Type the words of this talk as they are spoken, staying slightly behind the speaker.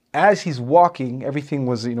as he's walking, everything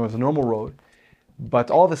was, it was a normal road.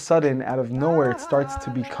 But all of a sudden, out of nowhere, the road starts to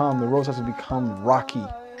become rocky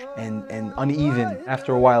and uneven.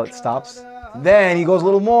 After a while, it stops. Then he goes a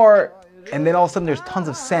little more, and then all of a sudden there's tons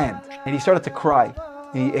of sand. And he started to cry.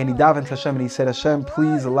 And he davened to Hashem, and he said, Hashem,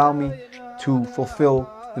 please allow me to fulfill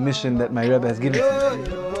the mission that my Rebbe has given to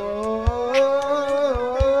me.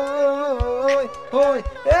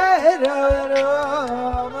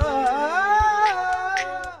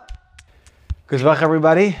 Good luck,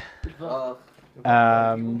 everybody.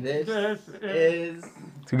 This is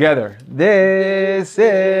together. This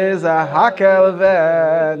is a Hakel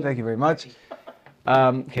event. Thank you very much.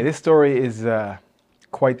 Okay, this story is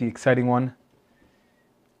quite the exciting one,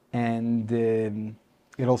 and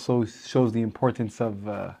it also shows the importance of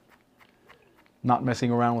not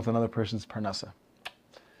messing around with another person's parnasa,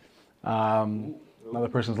 another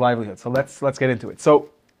person's livelihood. So let's get into it. So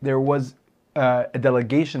there was a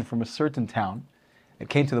delegation from a certain town that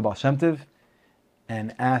came to the Baal Shem Tov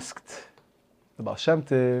and asked the Baal Shem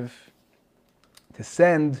Tov to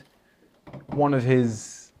send either one of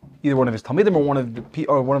his talmidim or one of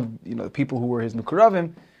the people who were his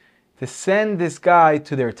mukaravim, to send this guy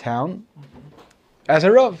to their town as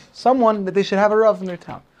a rav, someone that they should have a rav in their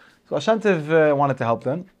town. So Baal Shem Tov wanted to help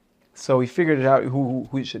them, so he figured it out who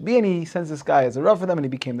it should be, and he sends this guy as a rav for them, and he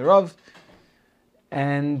became the rav.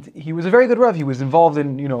 And he was a very good rav. He was involved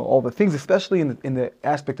in all the things, especially in the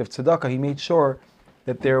aspect of tzedakah. He made sure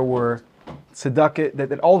that there were tzedakah,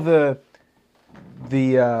 that all the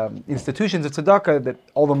institutions of tzedakah, that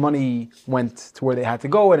all the money went to where they had to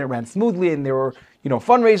go, and it ran smoothly, and there were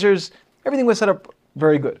fundraisers. Everything was set up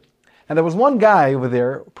very good. And there was one guy over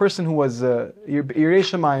there, a person who was Yirei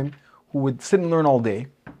Shamayim, who would sit and learn all day.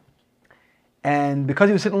 And because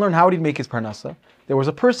he would sit and learn, how would he make his parnasa? There was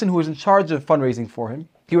a person who was in charge of fundraising for him.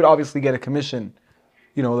 He would obviously get a commission,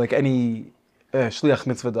 like any shliach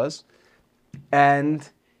mitzvah does. And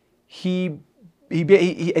he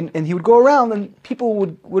would go around, and people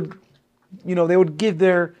would they would give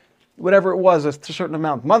their whatever it was, a certain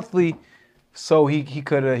amount monthly, so he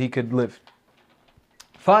could live.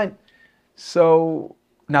 Fine. So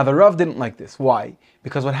now the Rav didn't like this. Why?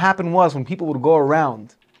 Because what happened was, when people would go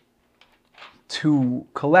around to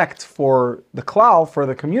collect for the klal, for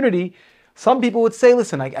the community, some people would say,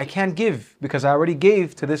 listen, I can't give because I already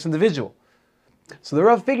gave to this individual. So the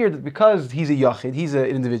Rav figured that because he's a yachid, he's an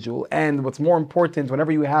individual, and what's more important,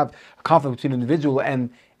 whenever you have a conflict between an individual and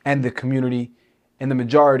the community and the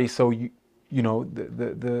majority, so the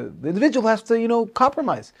individual has to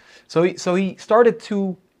compromise. So he started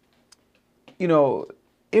to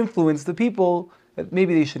influence the people that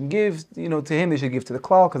maybe they shouldn't give to him, they should give to the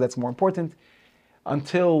klal because that's more important,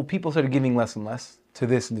 until people started giving less and less to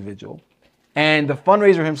this individual. And the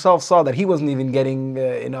fundraiser himself saw that he wasn't even getting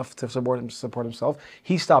enough to support himself.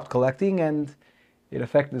 He stopped collecting, and it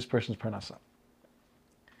affected this person's parnasa.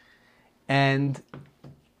 And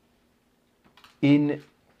in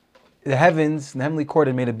the heavens, in the heavenly court,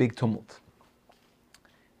 it made a big tumult.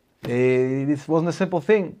 This wasn't a simple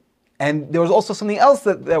thing. And there was also something else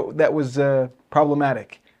that was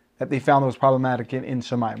problematic, that they found was problematic in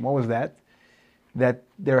Shamayim. What was that? That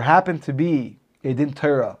there happened to be a din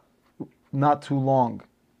Torah not too long,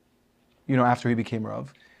 after he became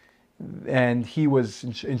Rav, and he was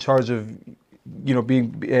in charge of,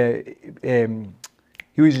 being,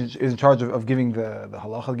 he was in charge of giving the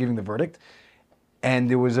halacha, giving the verdict, and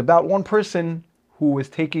there was about one person who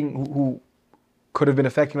could have been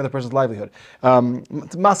affecting another person's livelihood.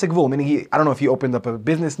 Masik vul, meaning I don't know if he opened up a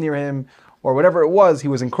business near him or whatever it was, he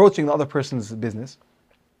was encroaching the other person's business.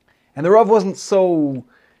 And the Rav wasn't so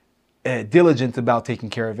diligent about taking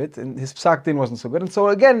care of it, and his psak din wasn't so good. And so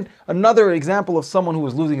again, another example of someone who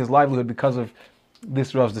was losing his livelihood because of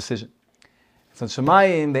this Rav's decision. So in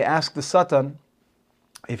Shemayim, they asked the Satan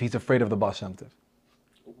if he's afraid of the Baal Shem Tov.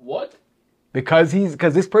 What? Because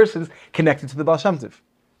this person's connected to the Baal Shem Tov.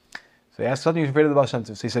 So they asked Satan, "You're afraid of the Baal Shem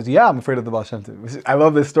Tov?" So he says, "Yeah, I'm afraid of the Baal Shem Tov." I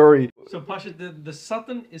love this story. So Pasha, the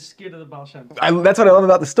Satan is scared of the Baal Shem Tov. That's what I love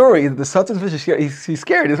about the story. The Satan's scared. He's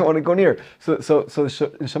scared. He doesn't want to go near. So in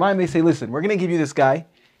Shemayim they say, "Listen, we're going to give you this guy.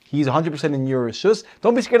 He's 100% in your rishus.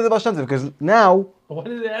 Don't be scared of the Baal Shem Tov, because now." Why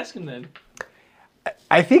did they ask him then?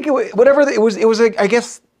 I think it was like, I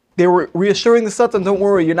guess they were reassuring the Satan, "Don't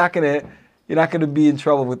worry, you're not going to be in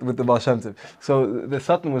trouble with the Baal Shem Tov." So the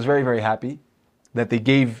Satan was very, very happy that they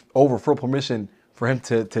gave over full permission for him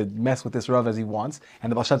to mess with this Rav as he wants,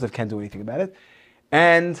 and the Baal Shem Tov can't do anything about it.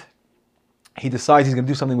 And he decides he's going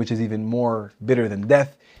to do something which is even more bitter than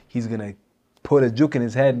death. He's going to put a juk in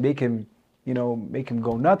his head, make him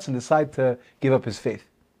go nuts, and decide to give up his faith.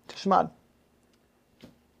 Tishmad.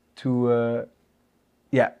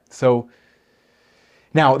 So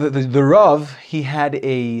now the Rav, he had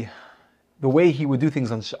the way he would do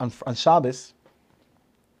things on Shabbos.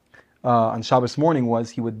 On Shabbos morning was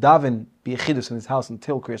he would daven b'yechidus in his house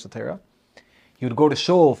until Kriyas Torah. He would go to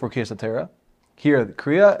shul for Kriyas Torah, hear the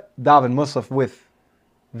Kriya, daven Musaf with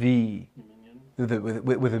the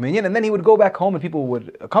minyan, and then he would go back home and people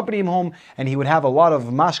would accompany him home, and he would have a lot of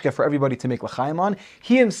mashke for everybody to make l'chaim on.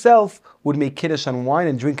 He himself would make kiddush on wine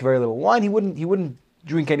and drink very little wine. He wouldn't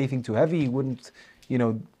drink anything too heavy. He wouldn't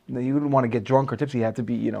want to get drunk or tipsy. He had to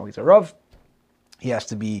be, he's a Rav. He has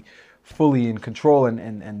to be fully in control and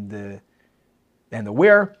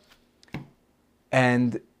aware.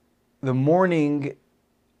 And the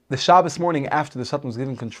Shabbos morning after the Satan was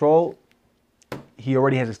given control, he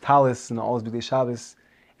already has his talis and all his b'dei Shabbos,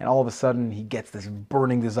 and all of a sudden he gets this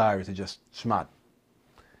burning desire to just shmat.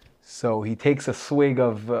 So he takes a swig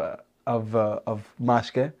of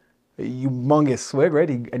mashke, a humongous swig, right?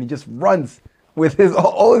 And he just runs with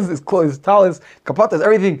all his clothes, his talis, kapatas,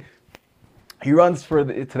 everything. He runs to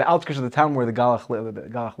the outskirts of the town where the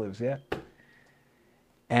Galach lives, yeah.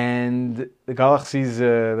 And the Galach sees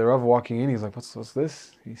the Rav walking in. He's like, "What's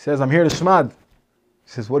this?" He says, "I'm here to shmad." He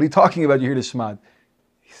says, "What are you talking about? You're here to shmad?"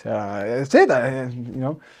 He said, "That's it."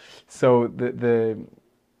 So the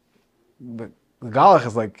Galach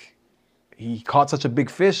is like, he caught such a big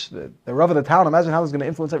fish. The Rav of the town. Imagine how it's going to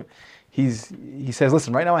influence everything. He says,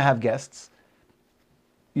 "Listen, right now I have guests.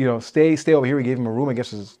 Stay over here." He gave him a room. I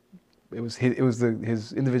guess it was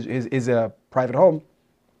his private home.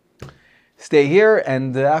 Stay here,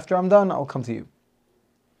 and after I'm done, I'll come to you.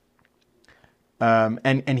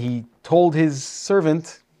 And he told his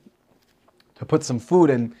servant to put some food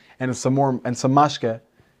and some mashke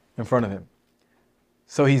in front of him.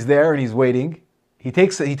 So he's there and he's waiting. He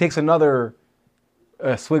takes another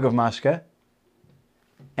swig of mashke,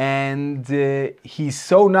 and he's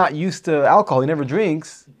so not used to alcohol. He never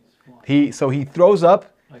drinks. He throws up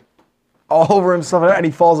all over himself, and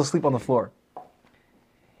he falls asleep on the floor.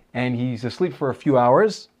 And he's asleep for a few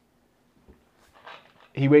hours.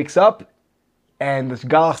 He wakes up, and the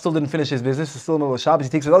Galach still didn't finish his business. It's still in the middle of Shabbos. He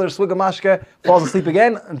takes another swig of mashke, falls asleep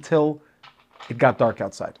again until it got dark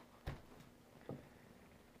outside.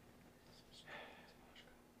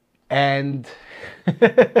 And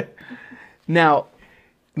now,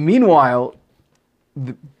 meanwhile,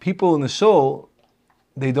 the people in the shul,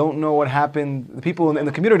 they don't know what happened. The people in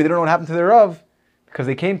the community, they don't know what happened to their Rav, because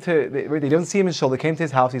they don't see him in shul. They came to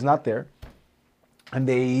his house. He's not there, and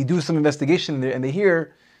they do some investigation and they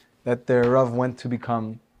hear that their Rav went to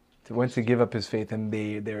give up his faith, and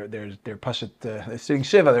they're pashat, they're sitting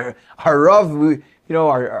shiva. Our Rav,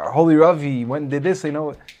 our holy Rav, he went and did this. And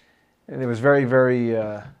it was very, very,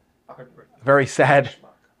 very sad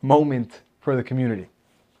moment for the community.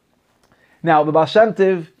 Now the Baal Shem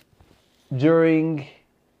Tov, during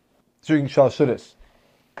Shalshudas,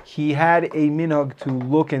 he had a minhag to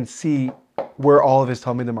look and see where all of his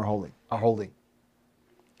Talmidim are holding.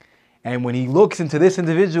 And when he looks into this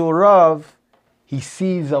individual Rav, he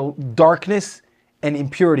sees a darkness and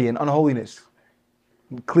impurity and unholiness,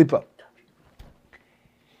 klipa.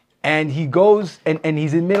 And he goes and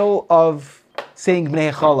he's in the middle of saying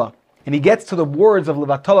Bnei Chala, and he gets to the words of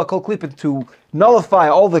Levatala Kol Klipa, to nullify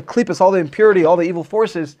all the klipas, all the impurity, all the evil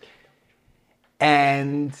forces.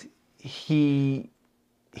 And he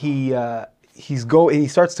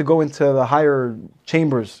starts to go into the higher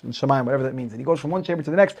chambers in Shemayim, whatever that means. And he goes from one chamber to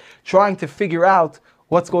the next, trying to figure out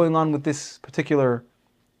what's going on with this particular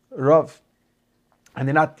Rav. And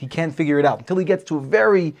he can't figure it out until he gets to a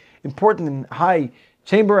very important and high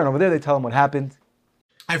chamber, and over there they tell him what happened.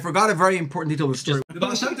 I forgot a very important detail of the story. The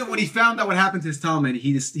Baal Shem Tov, when he found out what happened to his Talmud,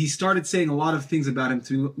 he started saying a lot of things about him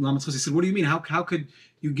to Lamed Chus. He said, "What do you mean? How could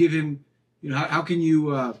you give him? How can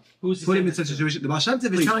you put him in such a situation?" The Baal Shem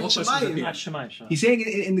Tov is telling Shemayim. He's saying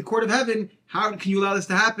in the court of heaven, how can you allow this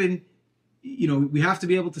to happen? We have to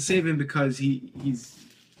be able to save him because he's.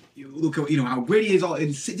 Look at how great he is. All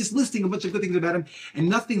and just listing a bunch of good things about him, and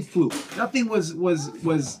nothing flew. Nothing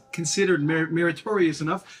was considered meritorious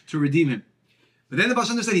enough to redeem him. But then the Baal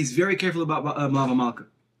Shem Tov said he's very careful about Melava Malka.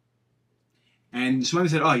 And Shemaim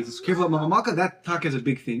said, he's careful about Melava Malka. That talk is a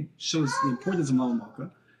big thing. Shows the importance of Melava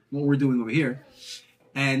Malka, what we're doing over here.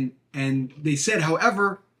 And they said,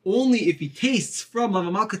 however, only if he tastes from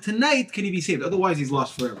Melava Malka tonight can he be saved. Otherwise, he's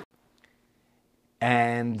lost forever.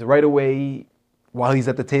 And right away, while he's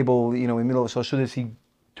at the table, in the middle of Shalshudas, he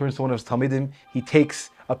turns to one of his Talmidim. He takes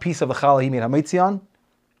a piece of the challah he made hametzion,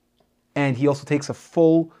 and he also takes a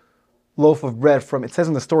full loaf of bread it says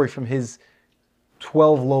in the story, from his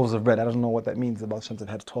 12 loaves of bread. I don't know what that means. The Baal Shem Tov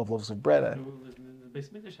had 12 loaves of bread. base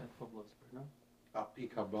Mikdash had 12 loaves of bread, no? Al pi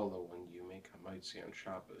Kabbalah, when you make Hamaitzi on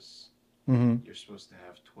Shabbos, Mm-hmm. you're supposed to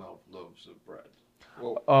have 12 loaves of bread.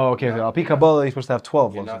 Well, Oh, okay. not- So Al Pi Kabbalah, you're supposed to have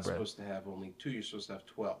 12 You're loaves not of bread. supposed to have only 2, you're supposed to have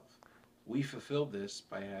 12. We fulfill this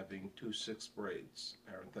by having 2 6 braids,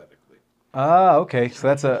 parenthetically. Ah, okay. So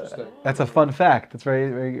that's a fun fact. That's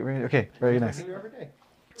very, very, very okay. Very nice. Every day.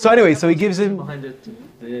 So anyway, so he gives him. Behind it,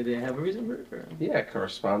 they have a reason for it? Or? Yeah, it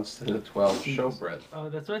corresponds to the 12 showbread. Oh,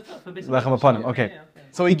 that's what I thought. For base Lechem Mikdash. upon him. Yeah, Okay. yeah,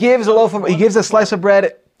 So he gives a slice of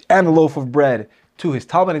bread and a loaf of bread to his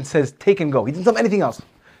Talmud and says, "Take and go." He didn't tell him anything else.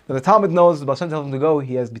 Now the Talmud knows the Baal Shem tells him to go.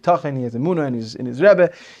 He has bitachon, he has emunah in his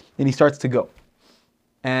Rebbe, and he starts to go.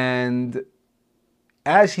 And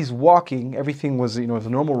as he's walking, everything was it was a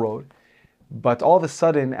normal road, but all of a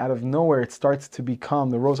sudden, out of nowhere, the road starts to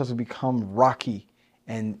become rocky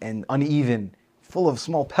and uneven, full of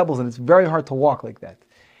small pebbles, and it's very hard to walk like that.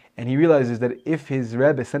 And he realizes that if his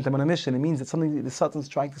Rebbe sent him on a mission, it means that the Satan's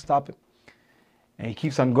trying to stop him. And he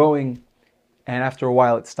keeps on going, and after a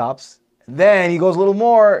while it stops. Then he goes a little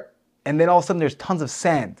more, and then all of a sudden there's tons of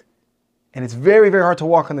sand. And it's very, very hard to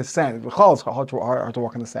walk on the sand. It's hard to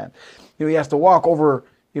walk on the sand. He has to walk over,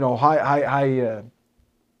 high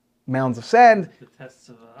mounds of sand. The tests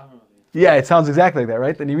of Yeah, it sounds exactly like that,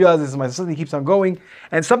 right? And he realizes my son, he keeps on going,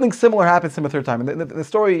 and something similar happens to him a third time. And the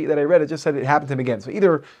story that I read, it just said it happened to him again. So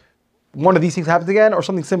either one of these things happened again, or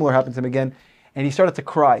something similar happened to him again, and he started to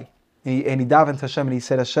cry. And he davened to Hashem, and he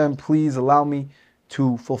said, "Hashem, please allow me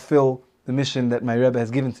to fulfill the mission that my Rebbe has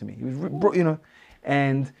given to me." He was,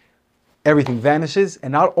 and everything vanishes,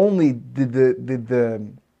 and not only did the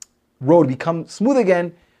road become smooth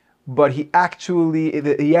again, but he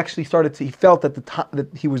actually started to. He felt that that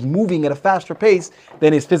he was moving at a faster pace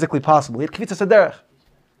than is physically possible. He had kvitzas haderech,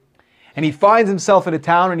 and he finds himself in a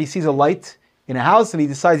town, and he sees a light in a house, and he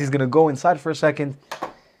decides he's going to go inside for a second.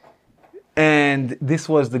 And this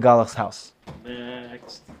was the Galach's house.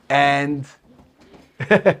 Next. And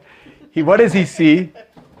what does he see?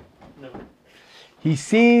 No. He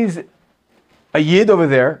sees a yid over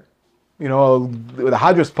there, with a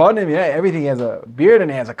hadras panim, everything. He has a beard and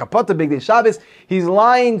he has a kapata, big day Shabbos. He's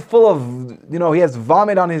lying full of, he has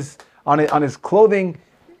vomit on his clothing.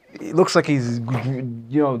 It looks like he's,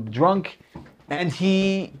 drunk. And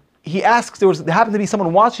he asks, there happened to be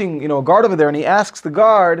someone watching, a guard over there, and he asks the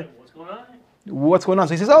guard, what's going on?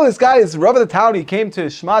 So he says, "Oh, this guy is Rav of the town. He came to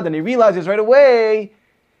Shmad," and he realizes right away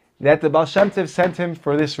that the Baal Shem Tov sent him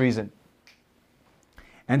for this reason.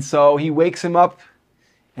 And so he wakes him up,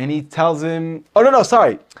 and he tells him,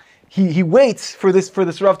 he waits for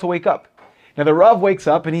this Rav to wake up. Now the Rav wakes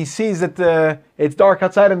up, and he sees that it's dark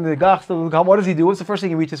outside, and the Gach still come. What does he do? What's the first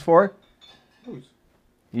thing he reaches for? Booze.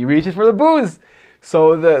 He reaches for the booze.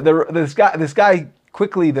 So this guy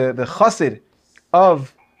quickly, the chassid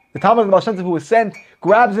of the Talmud of the Baal Shem Tov who was sent,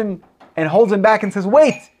 grabs him and holds him back and says,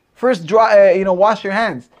 "Wait, first wash your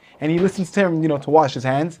hands." And he listens to him, to wash his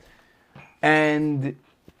hands. And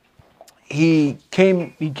he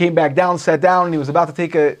came back down, sat down, and he was about to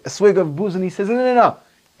take a swig of booze, and he says, "No,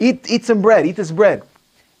 eat some bread, eat this bread."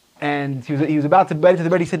 And he was about to bite into the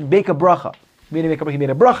bread. He said, "Bake a bracha." He made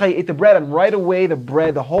a bracha. He ate the bread, and right away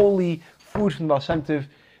the holy food from the Baal Shem Tov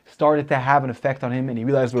started to have an effect on him, and he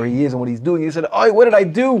realized where he is and what he's doing. He said, "Oh, what did I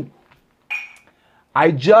do?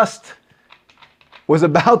 I just was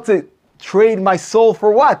about to trade my soul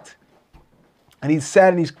for what?" And he's sad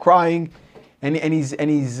and he's crying, and he's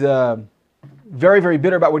very, very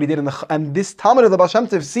bitter about what he did. And this Talmud of the Baal Shem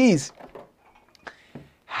Tov sees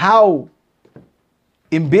how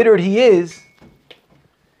embittered he is,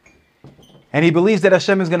 and he believes that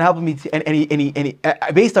Hashem is going to help him. And he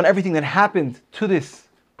based on everything that happened to this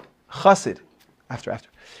chassid,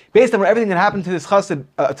 based on everything that happened to this chassid,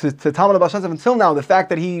 to Talmud of Baal Shem Tov until now, the fact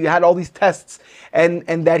that he had all these tests and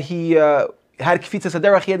that he had kvitzas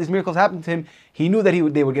haderech, he had these miracles happen to him, he knew that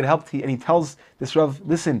they would get helped. And he tells this Rav,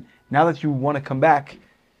 "Listen, now that you want to come back,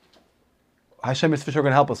 Hashem is for sure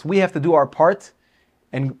going to help us. We have to do our part."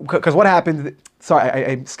 And because what happened? Sorry,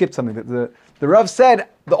 I skipped something. The Rav said,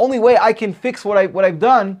 "The only way I can fix what I've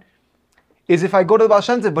done is if I go to the Baal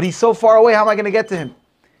Shem Tov, but he's so far away. How am I going to get to him?"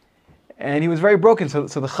 And he was very broken. So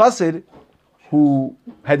the chassid, who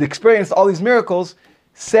had experienced all these miracles,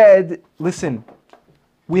 said, "Listen,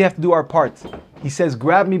 we have to do our part." He says,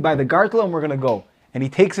 "Grab me by the gartla and we're going to go." And he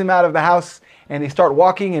takes him out of the house, and they start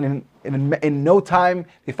walking, and in no time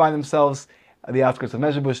they find themselves at the outskirts of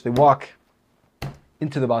Mezhebush. They walk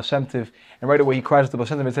into the Baal Shem Tov, and right away he cries to the Baal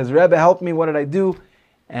Shem Tov and says, "Rebbe, help me, what did I do?"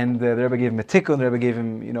 And the Rebbe gave him a tikkun, the Rebbe gave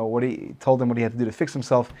him, told him what he had to do to fix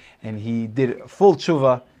himself, and he did full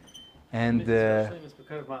tshuva. And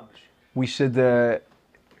we should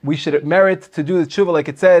we should merit to do the tshuva like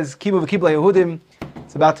it says. Kibu v'kibla Yehudim.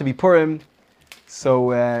 It's about to be Purim,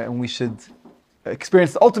 so and we should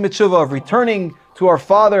experience the ultimate tshuva of returning to our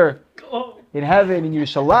Father in heaven, in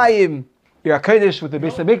Yerushalayim, Bir HaKodesh, with the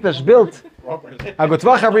Beis HaMikdash built.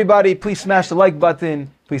 Agotvach, everybody. Please smash the like button.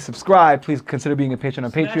 Please subscribe. Please consider being a patron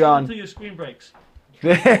on Patreon. Until your screen breaks.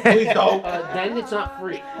 Please don't. Then it's not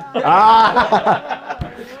free.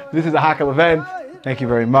 This is a Hakel event. Thank you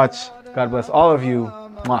very much. God bless all of you.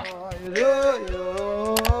 Mwah.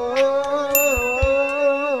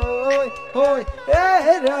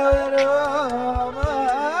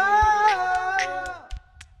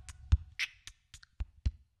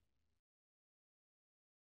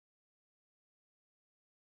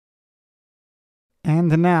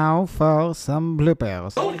 And now for some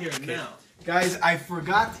bloopers. Guys, I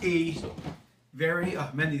forgot a very.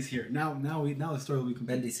 Mendy's here. Now the story will be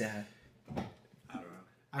complete. Mendy said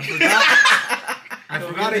I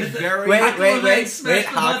forgot a very. Wait,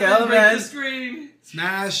 Hakel event.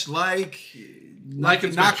 Smash, like and knock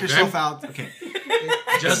smash, yourself okay? out. Okay.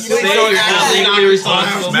 Just You say ain't you're actually not legally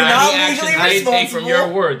responsible for You're any not actions legally they take from your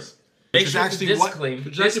responsible. words. Make is sure to actually what-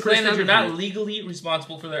 disclaim that you're not legally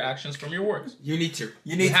responsible for their actions from your words. You need to.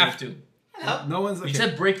 You have to. No one's. You Okay.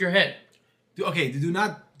 said break your head. Do not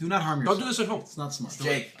harm yourself. Don't do this at home. It's not smart.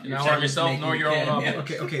 Jake, You not harm yourself nor your own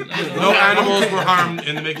object. Okay. No animals were harmed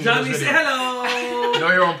in the making of Johnny, this say video. hello.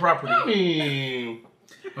 Nor your own property.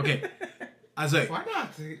 Okay. Azay. Why not?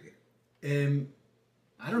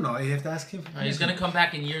 I don't know. I have to ask him. He's gonna come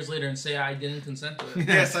back in years later and say I didn't consent to it.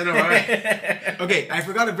 Yes, I know, right? Okay, I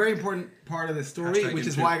forgot a very important part of the story, Hashtag which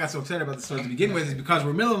is into. why I got so excited about the story to begin with, is because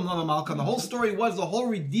we're Melava Malka. The whole story was the whole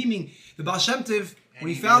redeeming. The Baal Shem Tov, when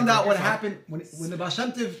he found out what happened, when the Baal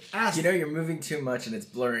Shem Tov asked... you know you're moving too much and it's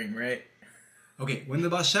blurring, right? Okay, when the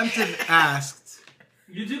Baal Shem Tov asked...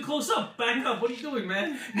 You do close up. Back up. What are you doing,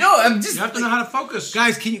 man? No, I'm just. You have to know how to focus.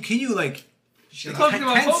 Guys, can you like... Talking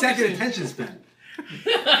about 10-second focusing. attention span.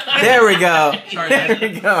 There we go. Sorry, There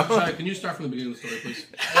we go. Sorry, can you start from the beginning of the story, please?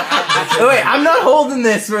 Oh, wait, I'm not holding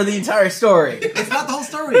this for the entire story. It's not the whole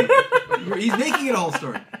story. He's making it a whole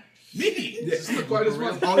story. Me? This is quite as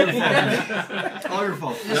well. All your fault. Man. All your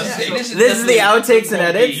fault. This is the outtakes and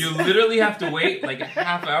edits. You literally have to wait like a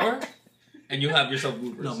half hour, and you'll have yourself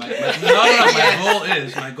bloopers. No,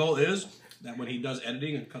 my goal is that when he does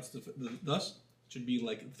editing and cuts the dust, it should be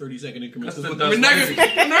like 30-second increments. Cuts the I mean,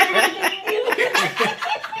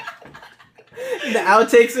 The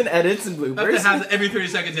outtakes and edits and That bloopers. has every 30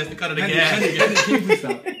 seconds he has to cut it again. Can you please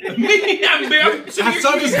stop? Me, I'm sitting here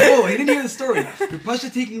Hassan eating. is cool. He didn't hear the story. You're Pasha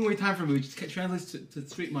taking away time from me, which translates to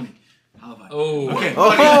street money. Halavai. Oh. Okay.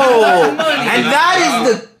 Oh, and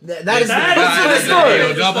that is the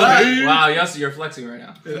story. Double D. Wow, Yossi, you're flexing right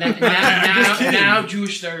now. Now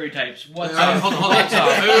Jewish stereotypes. What's Hold on. What's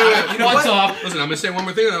up? You know What's what? up? Listen, I'm gonna say one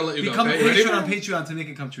more thing and I'll let you Become go. a Okay, ready? patron on Patreon to make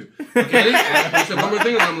it come true. Okay, I'm gonna say one more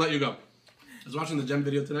thing and I'm gonna let you go. I was watching the Gem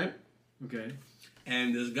video tonight, Okay.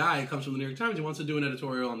 and this guy comes from the New York Times. He wants to do an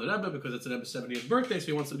editorial on the Rebbe because it's the Rebbe's 70th birthday, so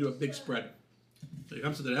he wants to do a big spread. So he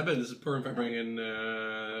comes to the Rebbe, and this is Purim February in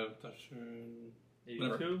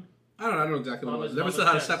whatever. 82? I don't know exactly what it was. The Rebbe still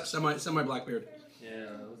had a semi-black beard. Yeah,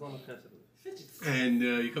 it was on the test. And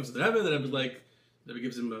he comes to the Rebbe, the Rebbe's like, the Rebbe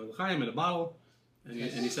gives him a l'chaim and a bottle, and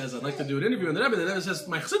he says, I'd like to do an interview. And the Rebbe says,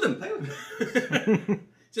 my chassidim.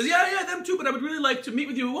 He says, yeah, them too, but I would really like to meet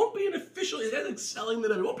with you. It won't be an official, it's like selling the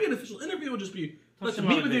Rebbe. It won't be an official interview, it'll just be, I'd like to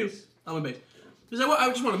meet with you. I'm a base. He says, I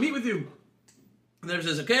just want to meet with you. And the Rebbe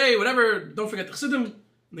says, okay, whatever, don't forget the chassidim. And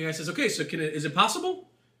the guy says, okay, so is it possible?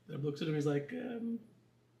 The Rebbe looks at him, he's like,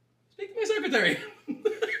 speak to my secretary.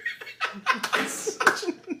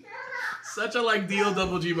 Such a like deal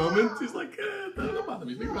double G moment. He's like, don't bother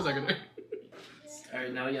me. Speak to my secretary.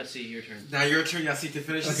 Alright, now Yossi, your turn. Now your turn, Yossi, to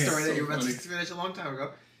finish the Okay, story so that you were about to funny. finish a long time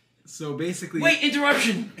ago. So basically. Wait,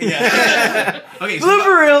 interruption! Yeah. Okay.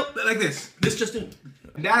 Blooper reel. Like this. This just in.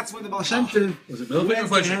 That's when the Baal Shem Tov Was it Melava or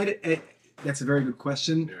went Malka? ahead. That's a very good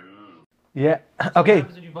question. Yeah. Okay. What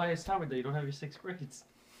happens when you buy a sourdough? You don't have your 6 grades.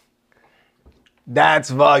 That's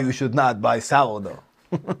why you should not buy sourdough.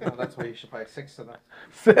 That's why you should buy 6 of them.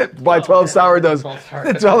 Buy 12 sourdoughs. 12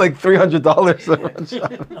 sourdoughs. It's all like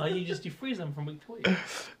 $300. No, you freeze them from week to week.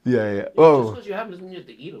 Yeah. Just Oh, because you have doesn't mean you have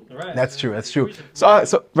to eat them. Right. that's true. You That's true. freeze them.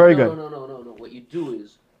 So very good. No. What you do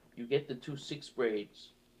is you get the 2 6 braids,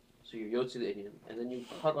 so you're Yotzi the Indian, and then you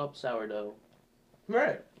cut up sourdough.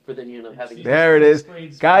 Right. But then you end up having. There it is,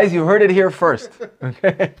 guys. You heard it here first.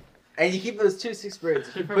 Okay. And you keep those 2 6 braids.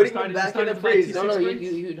 So Putting started- them back in started the to buy freezer. No, 6 you, braids?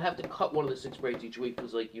 you'd have to cut one of the 6 braids each week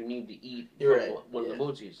because like you need to eat You're from right, one yeah. of the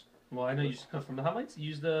motzis. Well, I know you should cut from the highlights.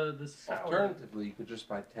 Use the sour. Alternatively, you could just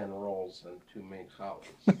buy 10 rolls and 2 main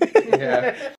chaladas. Yeah.